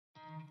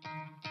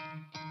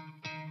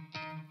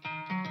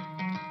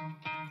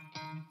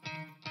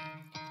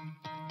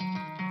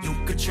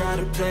could try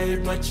to play,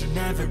 but you're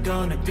never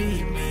gonna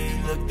beat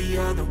me. Look the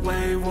other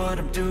way, what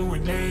I'm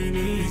doing ain't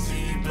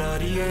easy.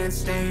 Bloody hands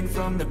stained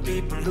from the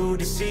people who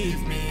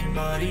deceive me.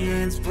 Muddy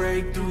hands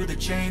break through the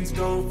chains,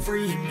 go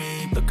free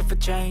me. Looking for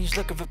change,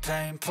 looking for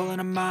pain, pulling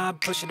a mob,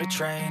 pushing a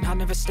train. I'll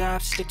never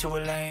stop, stick to a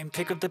lane,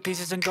 pick up the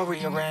pieces and go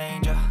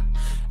rearrange.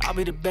 I'll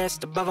be the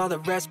best above all the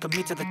rest, put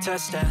me to the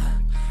test and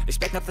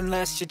expect nothing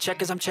less. You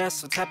check as I'm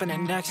chess, what's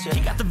happening next? Yeah. He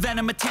got the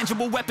venom, a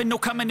tangible weapon, no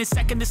coming in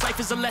second. This life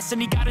is a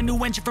lesson. He got a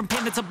new engine from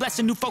pain, that's a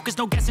blessing. New focus,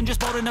 no guessing, just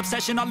bold and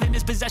obsession. All in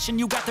his possession,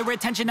 you got their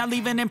attention. I'll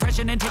leave an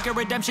impression and take your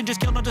redemption.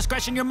 Just kill no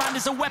discretion, your mind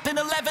is a weapon.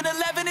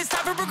 11-11, it's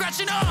time for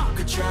progression. You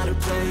could try to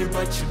play,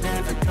 but you're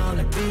never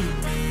gonna beat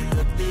me.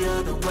 Look the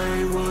other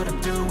way, what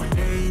I'm doing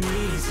ain't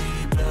easy.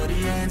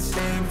 Bloody hands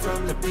stained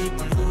from the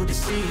people who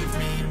deceive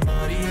me.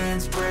 Muddy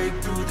hands break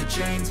through the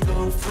chains,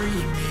 go free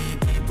me.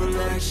 People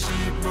like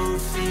sheep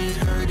move feet,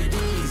 hurt it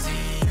easy.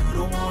 You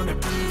don't wanna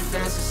be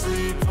fast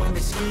asleep when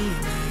they're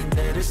scheming.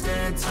 Better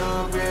stand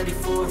tall, ready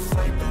for a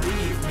fight,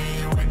 believe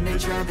me. When they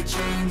try the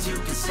chains, you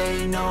can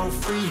say no,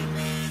 free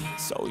me.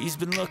 So he's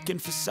been looking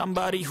for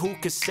somebody who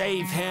could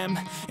save him,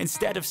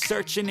 instead of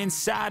searching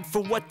inside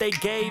for what they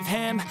gave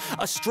him.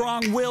 A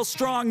strong will,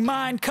 strong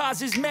mind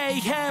causes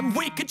mayhem.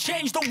 We could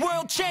change the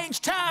world,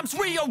 change times,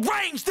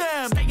 rearrange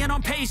them. Staying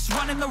on pace,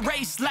 running the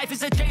race. Life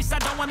is a chase, I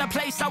don't want a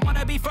place. I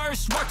wanna be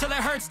first, work till it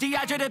hurts.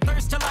 Dehydrated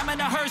thirst till I'm in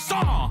a hearse.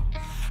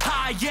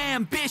 High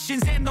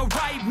ambitions and the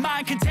right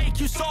mind can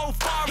take you so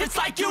far. It's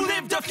like you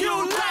lived a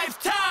few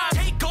lifetimes.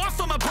 Take off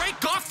from a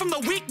break off from the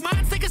weak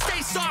minds. They can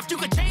stay soft. You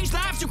can change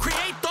lives, you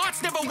create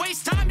thoughts. Never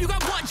waste time. You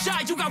got one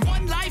shot, you got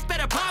one life.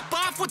 Better pop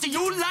off. What do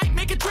you like?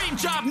 Make a dream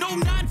job. No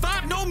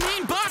 9-5, no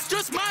mean boss.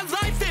 Just my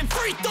life and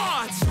free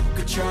thoughts. You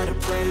could try to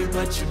play,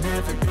 but you're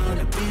never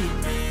gonna beat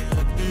me.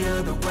 Look the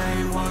other way,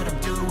 what I'm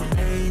doing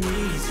ain't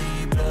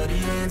easy. Bloody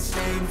hands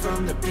stained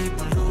from the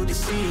people who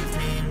deceive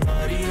me.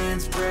 Muddy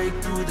hands break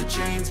through the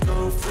chains,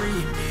 go free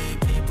me.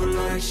 People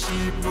like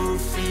sheep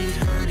move feet,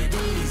 hurt it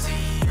easy.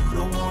 You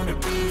don't wanna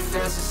be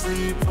fast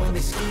asleep when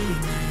they're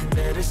scheming.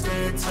 Better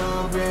stand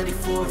tall, ready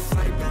for a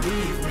fight,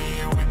 believe me.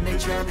 When they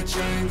try the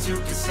chains, you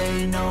can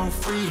say no,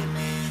 free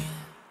me.